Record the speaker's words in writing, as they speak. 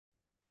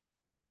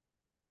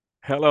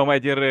Hello, my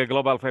dear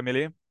global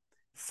family.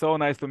 So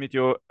nice to meet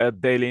you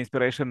at Daily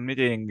Inspiration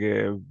Meeting.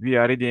 We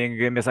are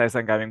reading Messiah's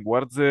Uncommon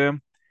Words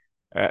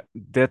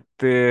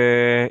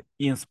that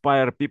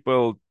inspire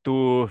people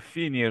to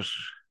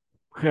finish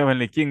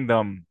Heavenly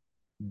Kingdom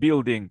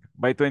building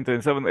by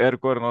 2027 air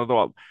core around the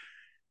world.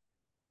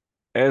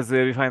 As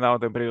we find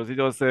out in previous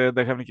videos,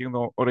 the Heavenly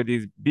Kingdom already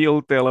is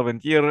built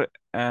 11th year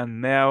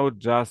and now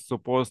just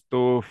supposed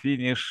to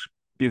finish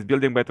peace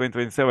building by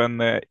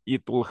 2027.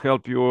 It will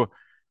help you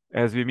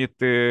as we meet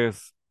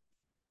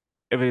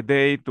every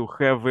day to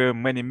have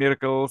many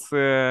miracles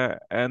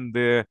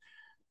and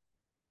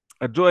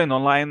join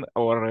online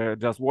or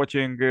just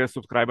watching,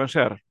 subscribe and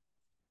share.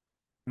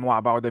 More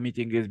about the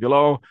meeting is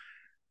below.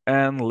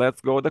 And let's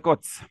go the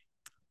quotes.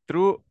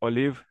 True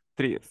olive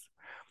trees.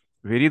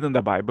 We read in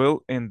the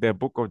Bible in the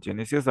book of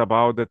Genesis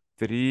about the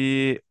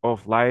tree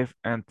of life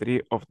and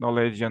tree of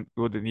knowledge and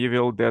good and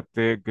evil that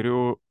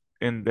grew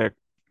in the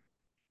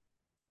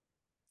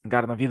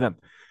Garden of Eden.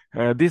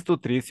 These two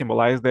trees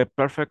symbolize the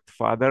perfect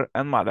father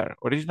and mother.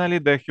 Originally,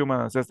 the human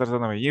ancestors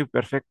of Eve,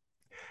 perfect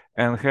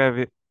and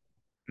have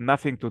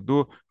nothing to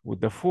do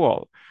with the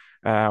fall,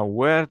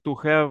 were to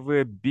have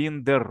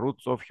been the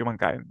roots of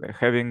humankind,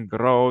 having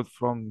growth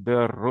from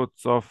the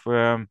roots of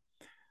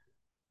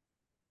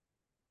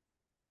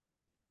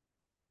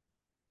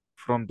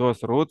from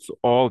those roots,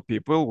 all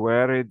people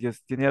were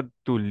destined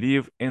to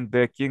live in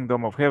the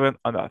kingdom of heaven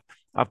on earth.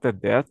 After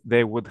death,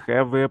 they would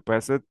have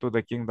passed to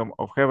the kingdom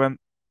of heaven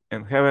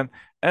in heaven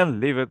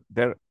and live it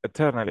there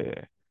eternally.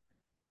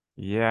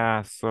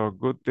 Yeah, so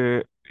good.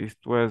 It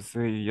was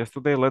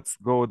yesterday. Let's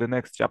go the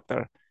next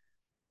chapter.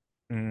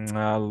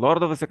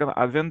 Lord of the Second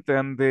Advent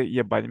and the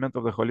embodiment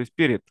of the Holy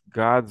Spirit,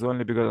 God's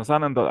only begotten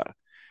Son and daughter.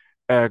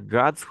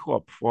 God's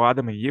hope for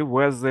Adam and Eve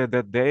was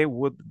that they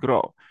would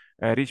grow,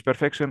 reach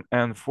perfection,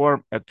 and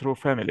form a true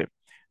family.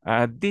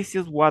 This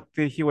is what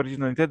He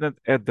originally intended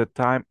at the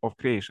time of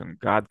creation.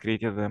 God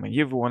created Adam and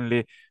Eve,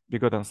 only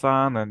begotten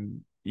Son,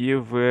 and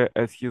Eve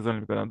as His only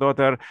begotten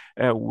daughter.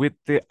 With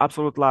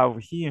absolute love,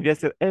 He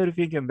invested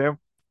everything in them,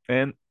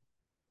 and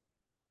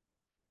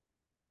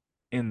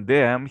in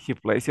them He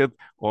placed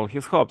all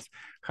His hopes.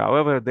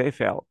 However, they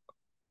fell.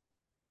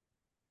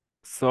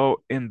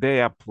 So in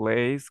their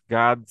place,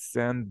 God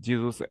sent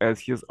Jesus as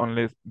his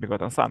only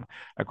begotten Son.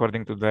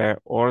 According to the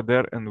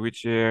order in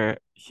which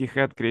he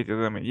had created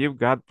Adam and Eve,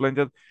 God planned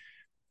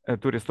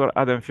to restore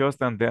Adam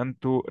first and then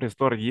to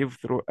restore Eve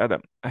through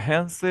Adam.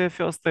 Hence,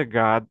 first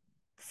God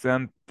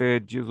sent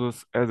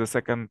Jesus as the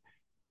second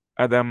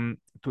Adam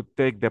to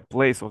take the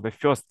place of the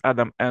first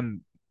Adam,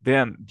 and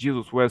then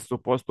Jesus was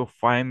supposed to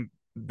find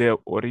the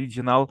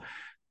original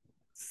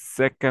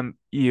second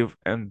Eve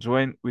and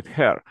join with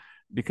her,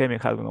 becoming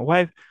husband and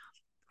wife.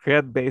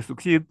 Had they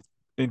succeed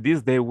in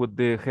this, they would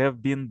have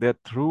been the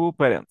true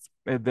parents,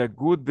 the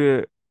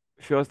good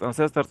first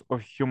ancestors of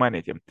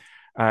humanity.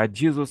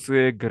 Jesus'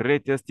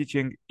 greatest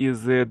teaching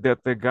is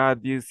that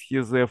God is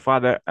his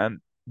father and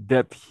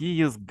that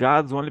he is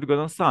God's only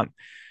begotten son.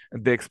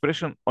 The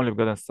expression only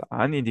begotten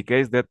son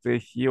indicates that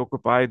he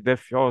occupied the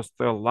first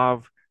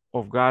love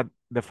of God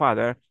the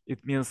Father. It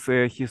means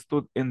he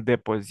stood in the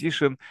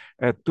position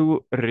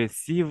to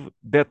receive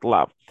that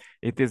love.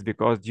 It is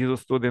because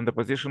Jesus stood in the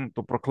position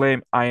to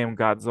proclaim, I am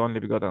God's only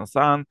begotten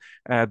Son,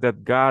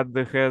 that God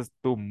has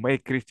to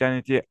make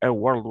Christianity a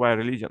worldwide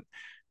religion.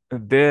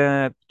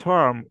 The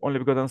term only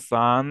begotten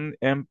Son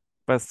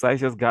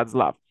emphasizes God's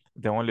love.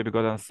 The only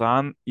begotten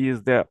Son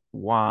is the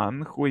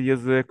one who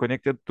is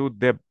connected to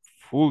the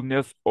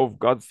fullness of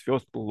God's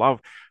first love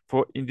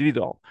for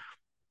individual.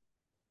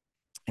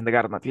 In the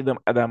Garden of Eden,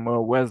 Adam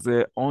was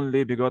the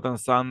only begotten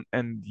son,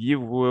 and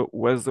Eve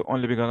was the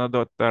only begotten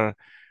daughter,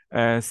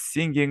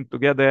 singing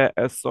together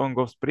a song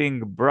of spring.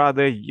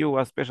 Brother, you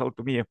are special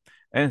to me,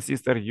 and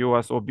sister, you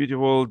are so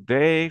beautiful.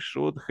 They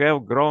should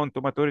have grown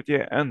to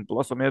maturity and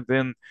blossomed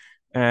in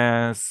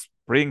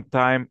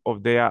springtime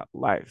of their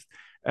lives.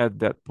 At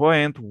that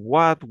point,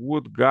 what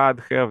would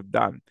God have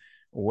done?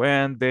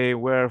 When they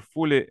were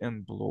fully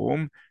in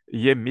bloom,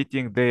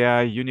 emitting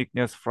their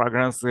uniqueness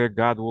fragrance,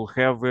 God will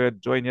have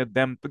joined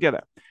them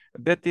together.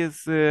 That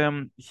is,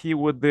 he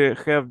would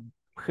have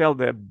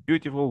held a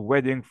beautiful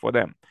wedding for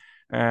them.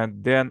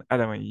 And then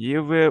Adam and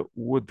Eve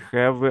would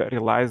have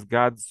realized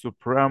God's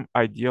supreme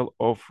ideal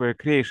of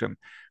creation.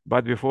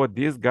 But before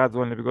this, God's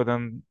only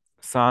begotten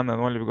son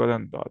and only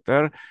begotten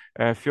daughter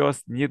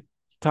first need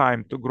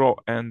time to grow,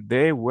 and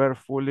they were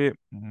fully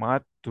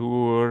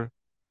mature.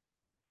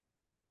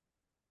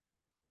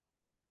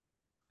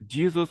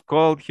 Jesus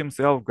called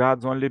himself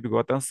God's only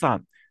begotten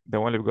Son. The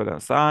only begotten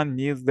Son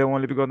needs the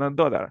only begotten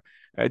daughter.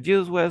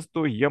 Jesus was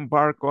to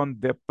embark on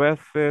the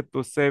path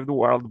to save the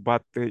world,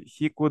 but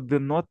he could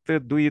not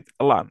do it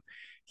alone.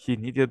 He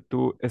needed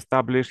to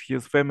establish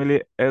his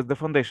family as the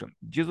foundation.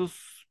 Jesus'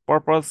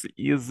 purpose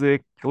is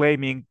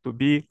claiming to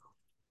be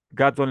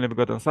God's only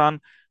begotten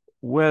Son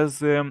was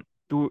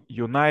to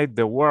unite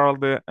the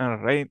world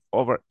and reign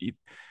over it.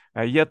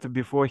 Yet,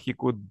 before he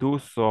could do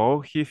so,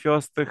 he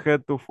first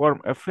had to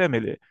form a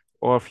family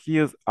of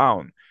his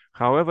own.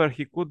 However,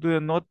 he could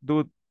not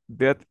do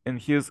death in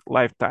his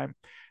lifetime.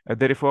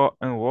 Therefore,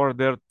 in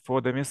order for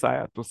the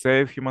Messiah to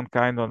save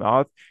humankind on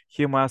earth,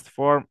 he must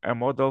form a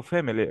model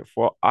family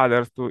for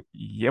others to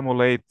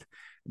emulate.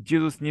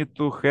 Jesus needed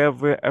to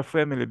have a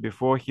family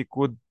before he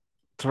could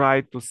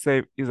try to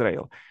save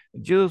Israel.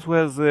 Jesus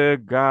was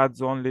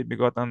God's only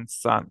begotten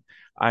Son.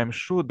 I'm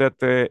sure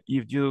that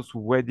if Jesus'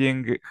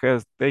 wedding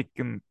has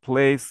taken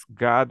place,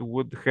 God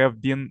would have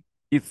been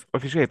its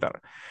officiator.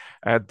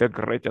 The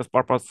greatest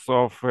purpose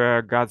of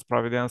God's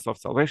providence of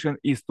salvation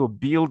is to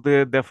build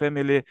the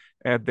family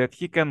that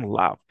He can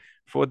love.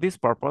 For this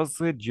purpose,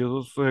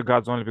 Jesus,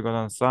 God's only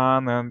begotten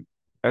Son, and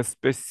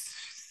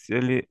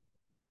especially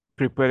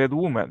prepared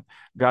woman,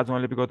 God's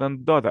only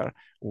begotten daughter,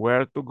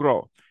 were to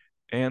grow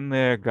in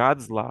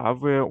God's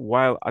love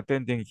while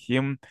attending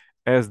Him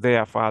as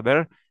their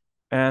Father,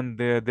 and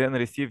then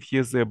receive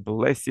His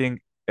blessing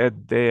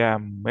at their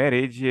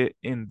marriage.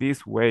 In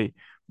this way,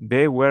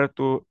 they were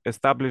to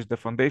establish the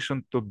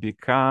foundation to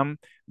become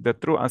the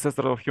true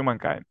ancestor of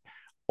humankind.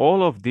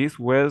 All of this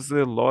was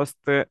lost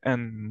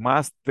and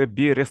must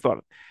be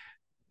restored.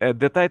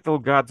 The title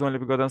God's only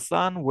begotten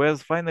Son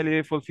was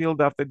finally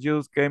fulfilled after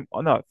Jesus came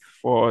on earth.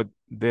 For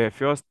the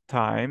first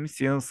time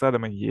since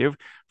Adam and Eve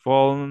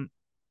fallen,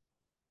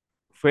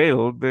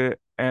 failed,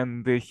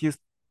 and his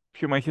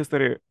human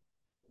history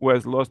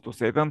was lost to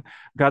Satan,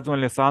 God's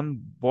only Son,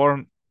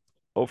 born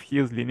of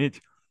his lineage,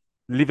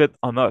 lived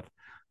on earth.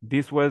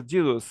 This was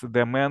Jesus,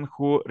 the man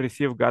who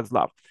received God's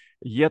love.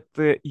 Yet,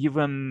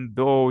 even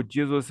though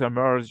Jesus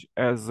emerged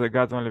as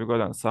God's only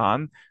begotten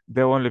Son,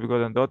 the only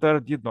begotten daughter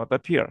did not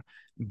appear.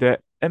 The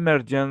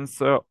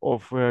emergence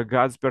of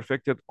God's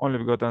perfected only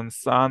begotten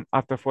Son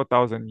after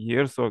 4,000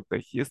 years of the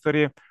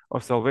history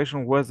of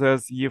salvation was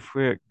as if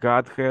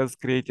God has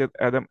created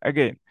Adam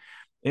again.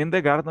 In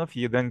the Garden of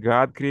Eden,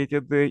 God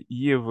created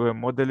Eve,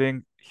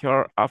 modeling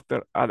her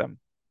after Adam.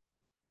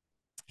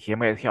 He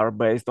made her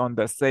based on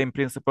the same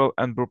principle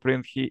and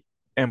blueprint he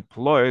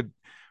employed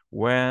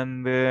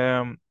when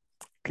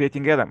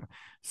creating Adam,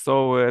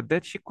 so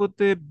that she could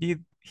be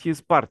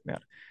his partner.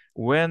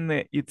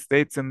 When it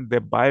states in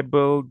the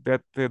Bible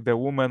that the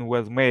woman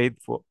was made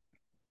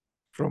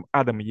from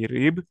Adam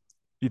Yerib,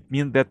 it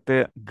means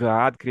that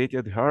God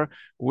created her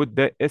with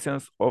the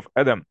essence of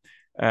Adam.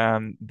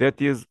 And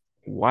that is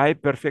why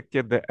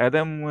perfected the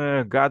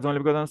Adam, God's only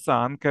begotten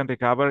Son, can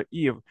recover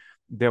Eve,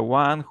 the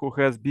one who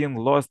has been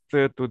lost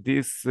to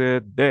this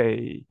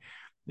day.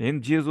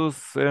 In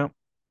Jesus,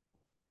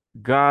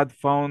 God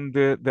found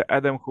the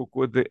Adam who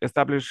could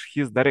establish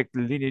his direct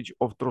lineage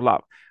of true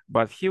love,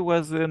 but he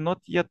was not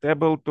yet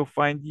able to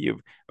find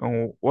Eve.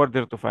 In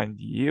order to find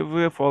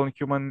Eve, fallen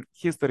human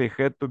history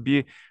had to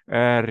be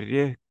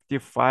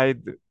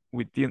rectified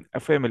within a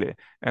family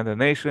and a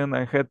nation,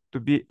 and had to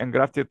be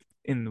engrafted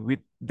in with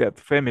that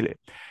family.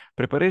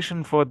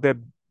 Preparation for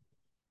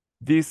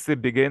this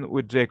began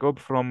with Jacob,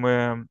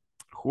 from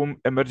whom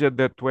emerged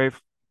the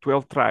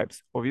 12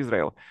 tribes of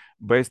Israel,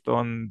 based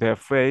on the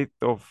faith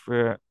of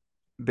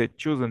the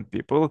chosen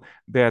people.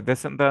 Their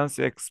descendants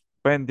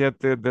expanded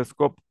the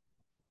scope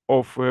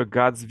of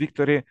God's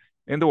victory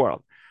in the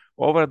world.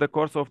 Over the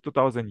course of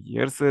 2,000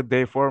 years,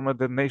 they formed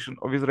the nation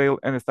of Israel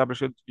and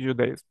established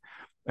Judaism.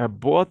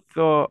 Both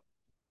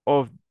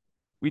of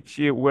which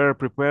were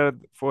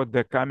prepared for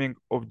the coming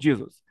of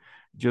Jesus.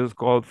 Jesus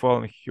called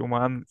fallen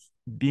human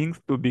beings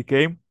to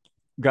become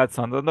God's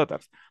sons and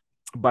daughters.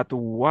 But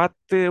what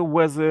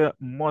was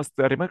most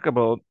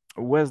remarkable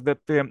was that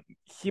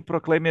he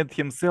proclaimed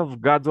himself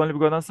God's only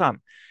begotten Son.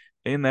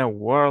 In a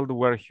world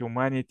where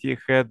humanity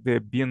had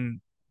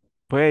been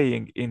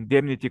paying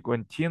indemnity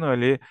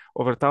continually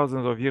over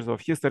thousands of years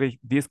of history,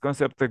 this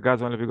concept,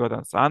 God's only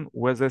begotten Son,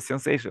 was a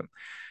sensation.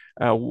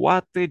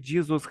 What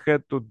Jesus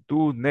had to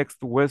do next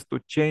was to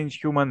change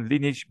human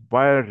lineage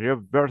by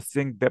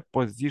reversing the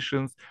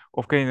positions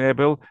of Cain and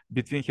Abel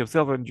between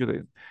himself and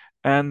Judaism,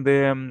 and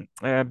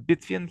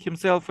between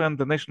himself and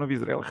the nation of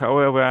Israel.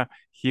 However,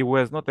 he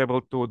was not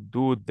able to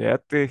do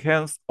that.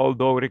 Hence,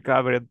 although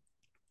recovered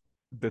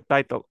the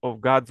title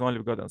of God's only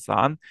begotten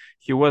Son,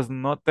 he was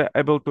not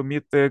able to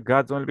meet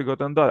God's only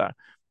begotten daughter.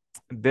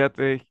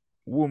 That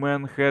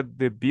woman had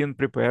been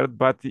prepared,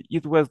 but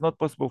it was not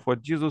possible for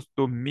Jesus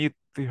to meet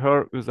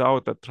her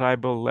without a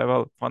tribal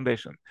level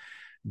foundation.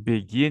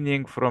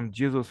 Beginning from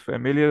Jesus'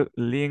 family,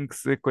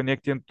 links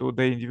connecting to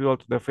the individual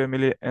to the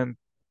family and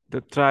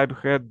the tribe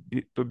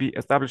to be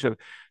established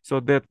so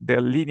that the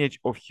lineage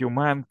of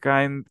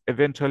humankind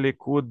eventually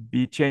could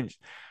be changed.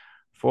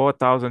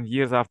 4,000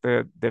 years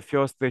after the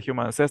first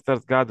human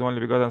ancestors, God's only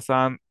begotten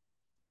Son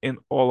in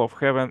all of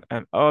heaven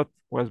and earth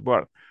was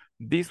born.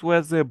 This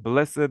was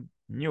blessed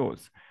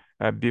news.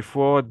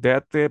 Before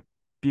that,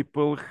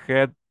 people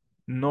had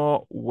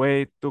no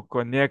way to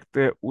connect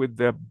with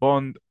the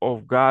bond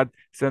of God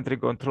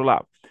centered on true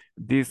love.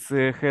 This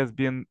has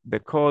been the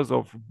cause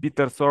of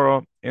bitter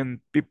sorrow in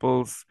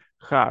people's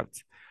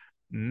hearts.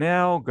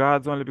 Now,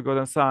 God's only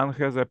begotten Son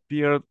has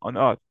appeared on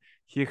earth.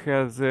 He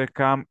has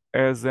come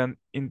as an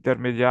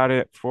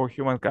intermediary for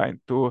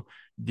humankind to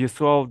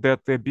dissolve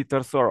that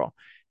bitter sorrow.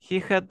 He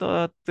had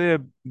not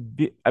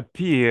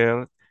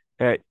appeared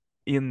uh,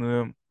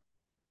 in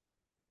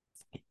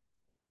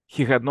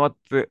he had not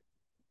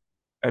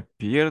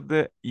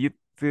appeared, it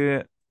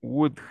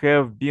would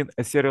have been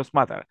a serious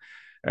matter.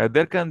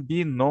 There can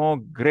be no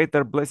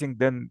greater blessing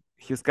than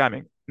his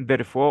coming.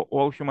 Therefore,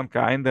 all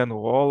humankind and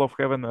all of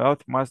heaven and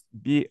earth must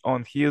be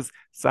on his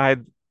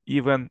side,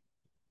 even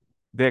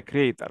the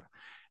Creator.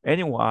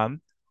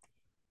 Anyone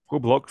who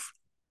blocks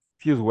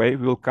his way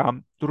will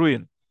come to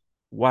ruin,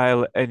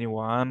 while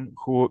anyone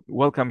who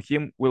welcomes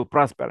him will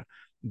prosper.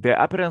 The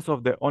appearance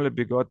of the only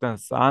begotten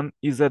Son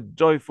is a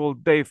joyful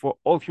day for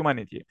all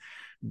humanity.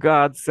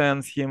 God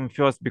sends him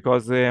first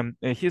because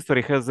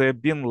history has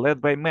been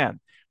led by man.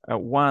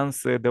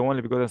 Once the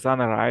only begotten Son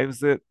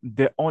arrives,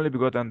 the only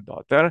begotten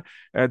daughter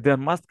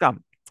then must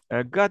come.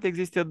 God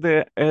existed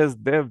as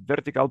the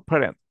vertical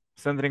parent,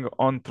 centering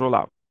on true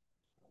love.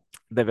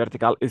 The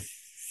vertical is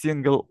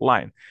single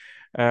line.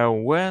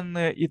 When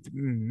it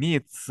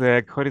meets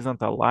a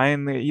horizontal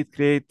line, it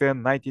creates a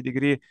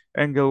 90-degree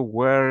angle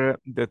where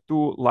the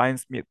two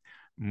lines meet.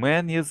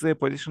 Man is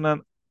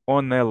positioned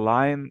on a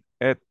line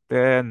at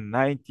a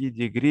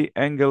 90-degree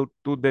angle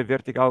to the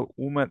vertical.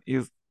 Woman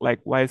is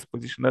likewise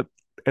positioned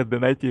at the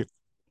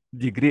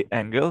 90-degree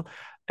angle,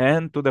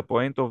 and to the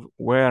point of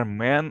where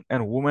man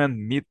and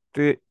woman meet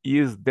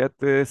is that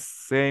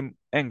same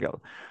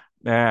angle.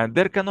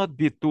 There cannot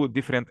be two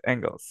different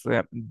angles.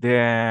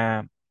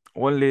 The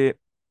only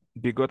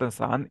begotten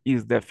Son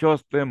is the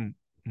first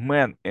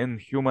man in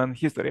human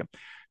history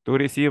to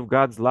receive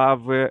God's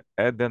love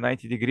at the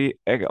 90-degree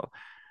angle.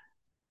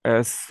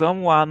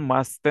 Someone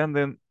must stand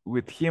in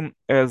with him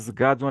as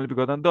God's only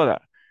begotten daughter.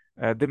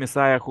 The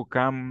Messiah who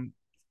comes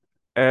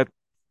at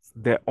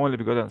the only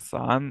begotten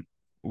Son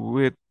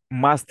with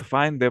must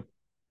find the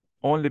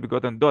only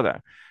begotten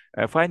daughter.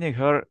 Finding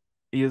her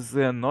is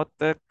not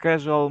a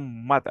casual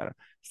matter,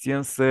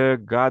 since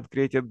God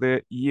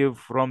created Eve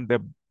from the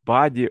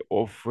body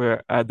of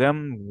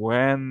Adam.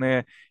 When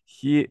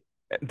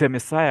the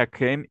Messiah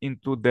came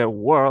into the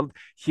world,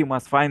 he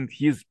must find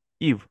his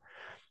Eve.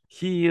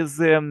 He is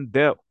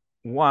the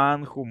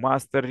one who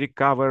must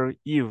recover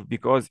Eve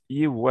because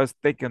Eve was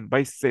taken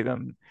by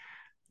Satan.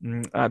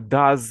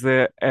 Thus,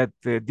 at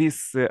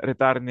this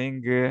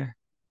returning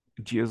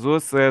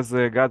Jesus, as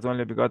God's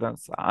only begotten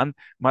Son,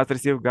 must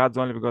receive God's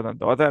only begotten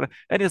daughter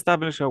and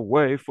establish a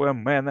way for a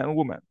man and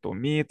woman to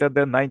meet at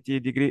the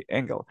 90-degree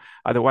angle.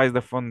 Otherwise,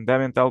 the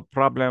fundamental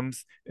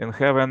problems in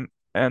heaven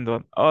and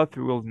on earth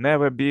will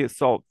never be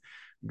solved.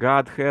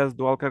 God has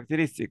dual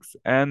characteristics,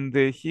 and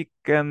he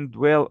can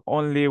dwell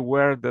only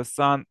where the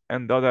son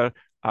and daughter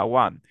are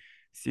one.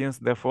 Since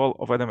the fall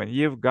of Adam and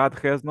Eve, God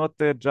has not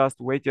just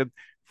waited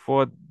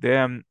for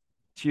them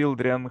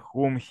children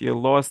whom he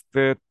lost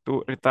to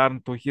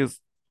return to his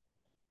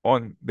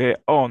on their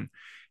own.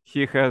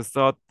 He has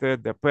sought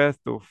the path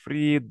to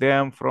free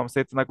them from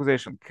Satan's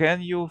accusation.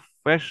 Can you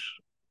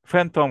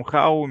fathom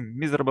how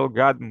miserable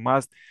God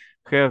must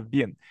have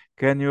been?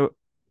 Can you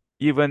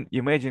even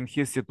imagine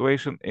his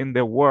situation in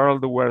the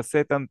world where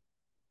Satan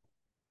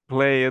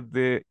played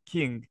the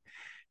king?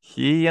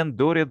 He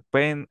endured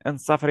pain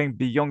and suffering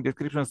beyond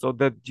description so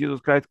that Jesus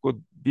Christ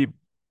could be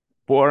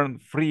born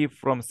free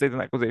from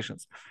Satan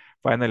accusations.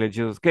 Finally,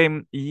 Jesus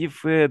came.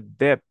 If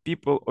the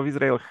people of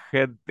Israel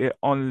had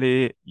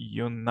only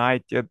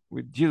united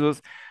with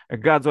Jesus,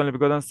 God's only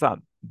begotten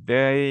Son,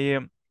 they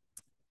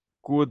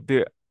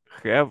could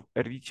have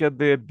reached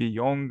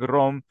beyond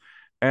Rome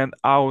and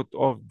out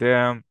of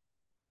the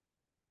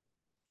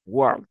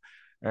world.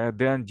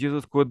 Then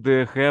Jesus could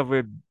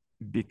have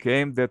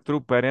became the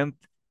true parent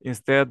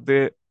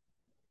instead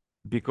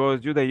because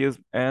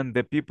Judaism and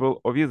the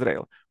people of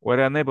Israel were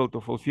unable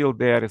to fulfill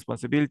their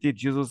responsibility.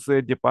 Jesus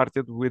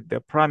departed with the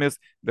promise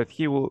that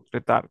he will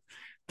return.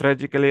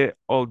 Tragically,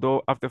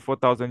 although after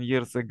 4,000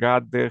 years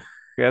God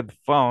had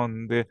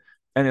found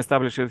and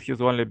established his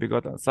only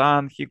begotten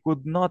son, he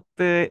could not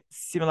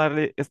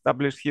similarly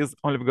establish his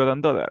only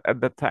begotten daughter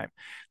at that time.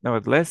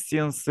 Nevertheless,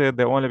 since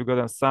the only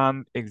begotten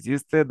son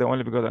existed, the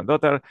only begotten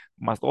daughter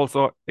must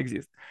also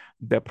exist.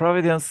 The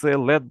providence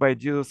led by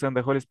Jesus and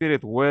the Holy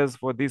Spirit was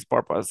for this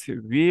purpose.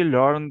 We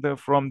learned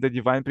from the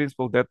divine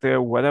principle that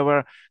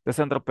whatever the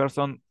central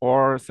person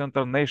or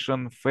central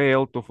nation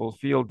fail to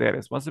fulfill their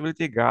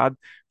responsibility, God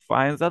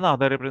finds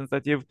another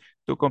representative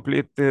to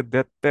complete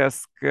the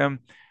task.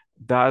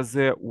 Thus,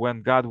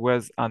 when God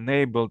was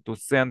unable to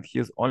send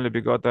his only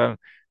begotten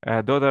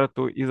daughter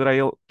to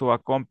Israel to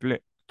accomplish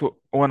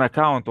on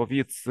account of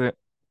its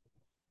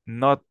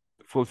not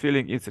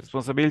fulfilling its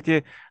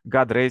responsibility,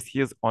 God raised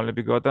his only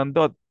begotten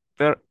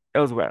daughter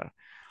elsewhere.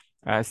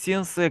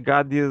 Since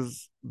God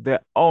is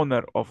the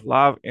owner of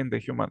love in the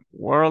human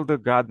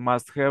world, God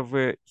must have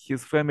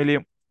his family,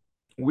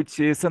 which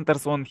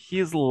centers on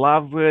his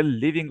love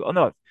living on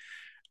earth.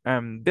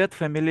 That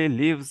family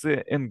lives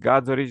in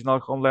God's original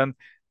homeland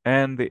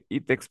and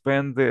it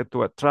expands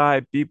to a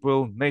tribe,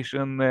 people,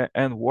 nation,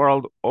 and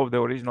world of the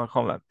original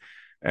homeland.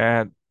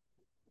 And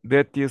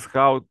that is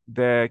how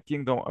the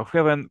kingdom of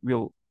heaven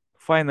will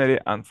finally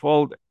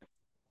unfold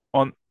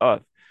on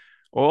earth.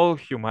 All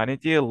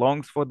humanity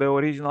longs for the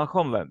original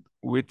homeland,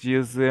 which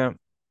is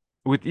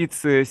with its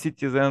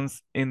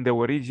citizens in the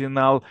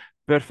original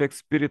perfect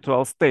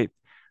spiritual state.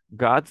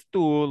 Gods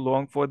too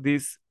long for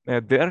this.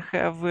 There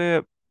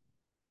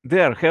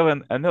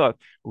heaven and earth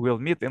will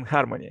meet in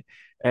harmony.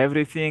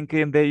 Everything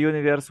in the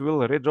universe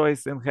will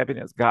rejoice in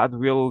happiness. God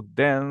will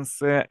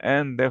dance,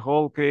 and the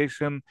whole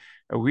creation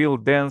will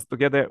dance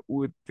together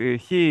with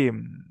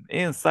Him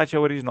in such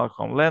original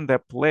homeland, a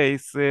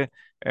place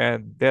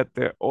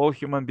that all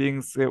human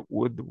beings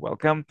would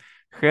welcome.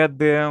 Had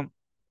the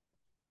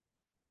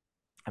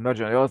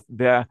emerging earth,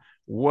 the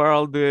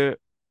world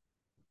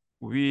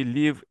we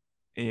live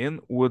in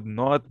would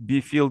not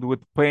be filled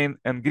with pain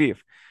and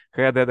grief.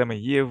 Had Adam and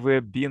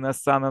Eve been a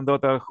son and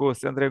daughter who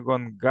centered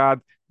on God,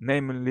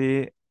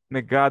 namely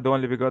the God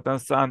only begotten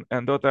son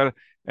and daughter,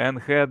 and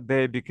had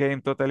they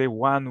became totally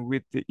one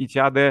with each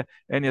other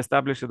and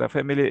established a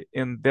family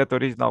in that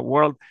original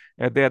world,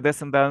 their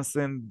descendants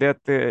in that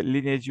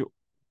lineage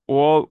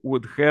all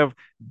would have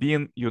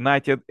been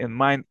united in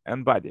mind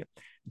and body.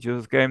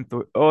 Jesus came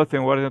to earth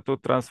in order to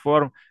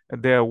transform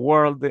the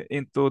world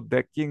into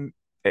the king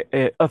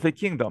of a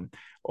kingdom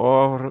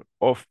or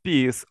of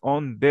peace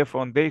on the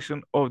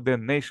foundation of the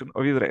nation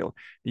of Israel.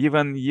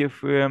 Even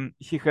if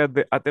he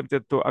had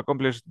attempted to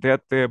accomplish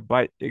that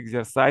by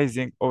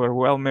exercising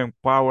overwhelming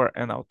power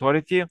and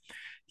authority,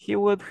 he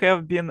would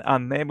have been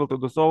unable to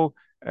do so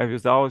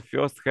without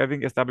first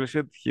having established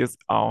his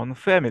own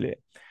family.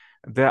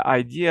 The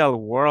ideal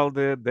world,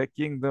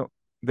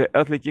 the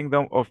earthly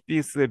kingdom of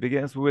peace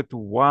begins with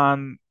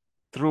one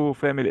true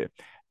family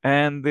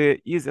and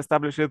is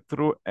established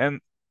through an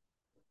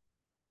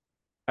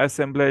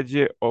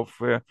assemblage of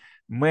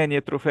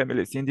many true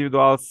families.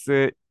 Individuals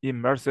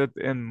immersed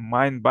in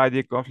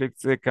mind-body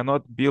conflicts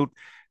cannot build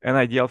an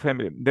ideal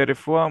family. The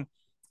reform,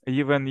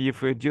 even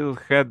if Jesus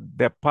had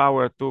the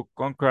power to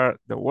conquer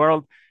the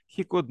world,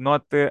 he could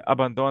not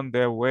abandon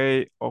the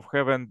way of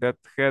heaven that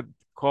had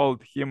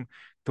called him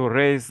to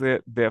raise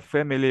the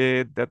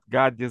family that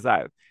God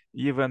desired,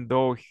 even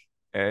though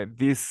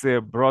this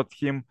brought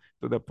him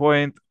to the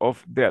point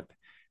of death.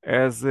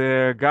 As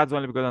God's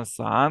only begotten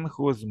Son,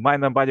 whose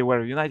mind and body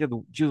were united,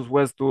 Jesus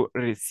was to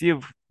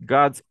receive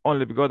God's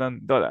only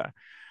begotten daughter,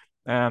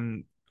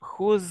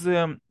 whose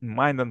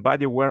mind and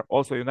body were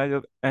also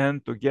united,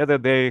 and together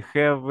they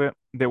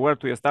were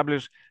to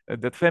establish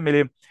that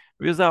family.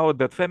 Without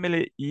that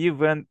family,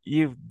 even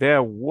if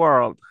the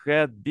world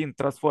had been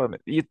transformed,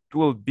 it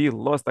will be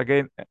lost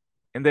again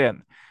in the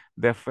end.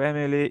 The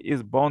family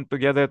is bound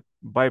together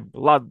by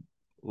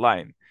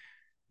bloodline.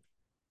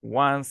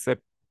 Once a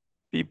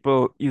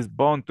people is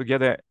bound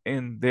together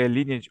in the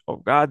lineage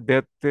of God,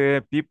 that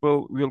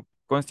people will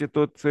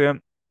constitute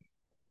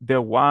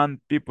the one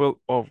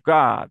people of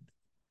God.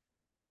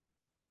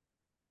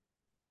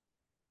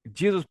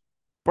 Jesus'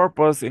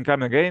 purpose in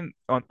coming again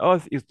on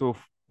earth is to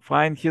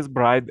find his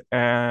bride,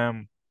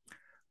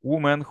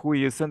 woman who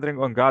is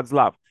centering on God's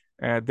love.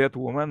 That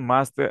woman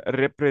must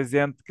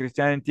represent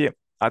Christianity,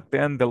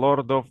 attend the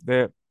Lord of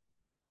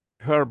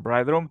her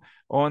bridegroom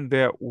on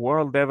the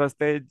world level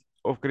stage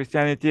of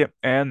Christianity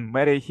and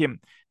marry him.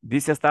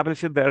 This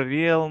establishes the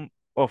realm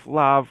of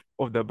love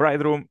of the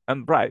bridegroom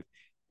and bride.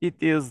 It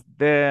is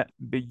the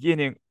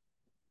beginning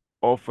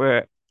of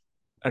a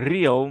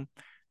realm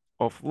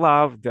of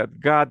love that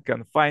God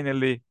can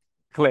finally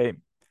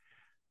claim.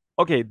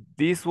 Okay,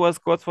 this was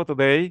quotes for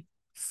today.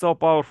 So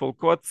powerful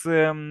quotes.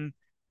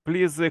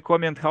 Please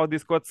comment how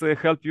these quotes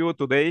help you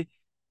today,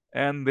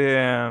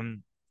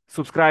 and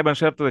subscribe and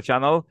share to the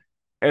channel,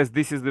 as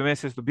this is the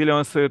message to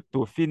billions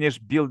to finish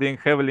building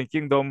Heavenly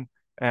Kingdom,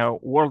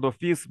 world of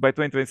peace by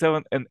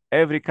 2027 in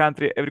every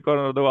country, every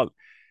corner of the world.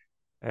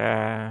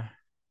 Uh,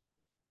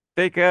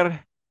 Take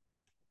care,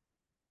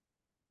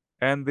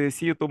 and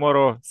see you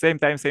tomorrow, same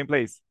time, same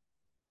place.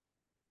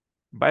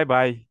 Bye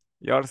bye.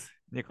 Yours,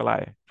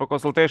 Nikolai. For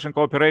consultation,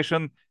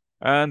 cooperation,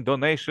 and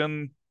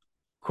donation,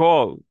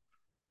 call,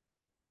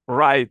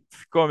 write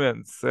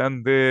comments,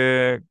 and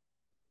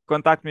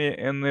contact me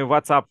in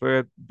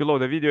WhatsApp. Below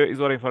the video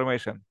is all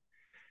information.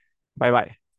 Bye bye.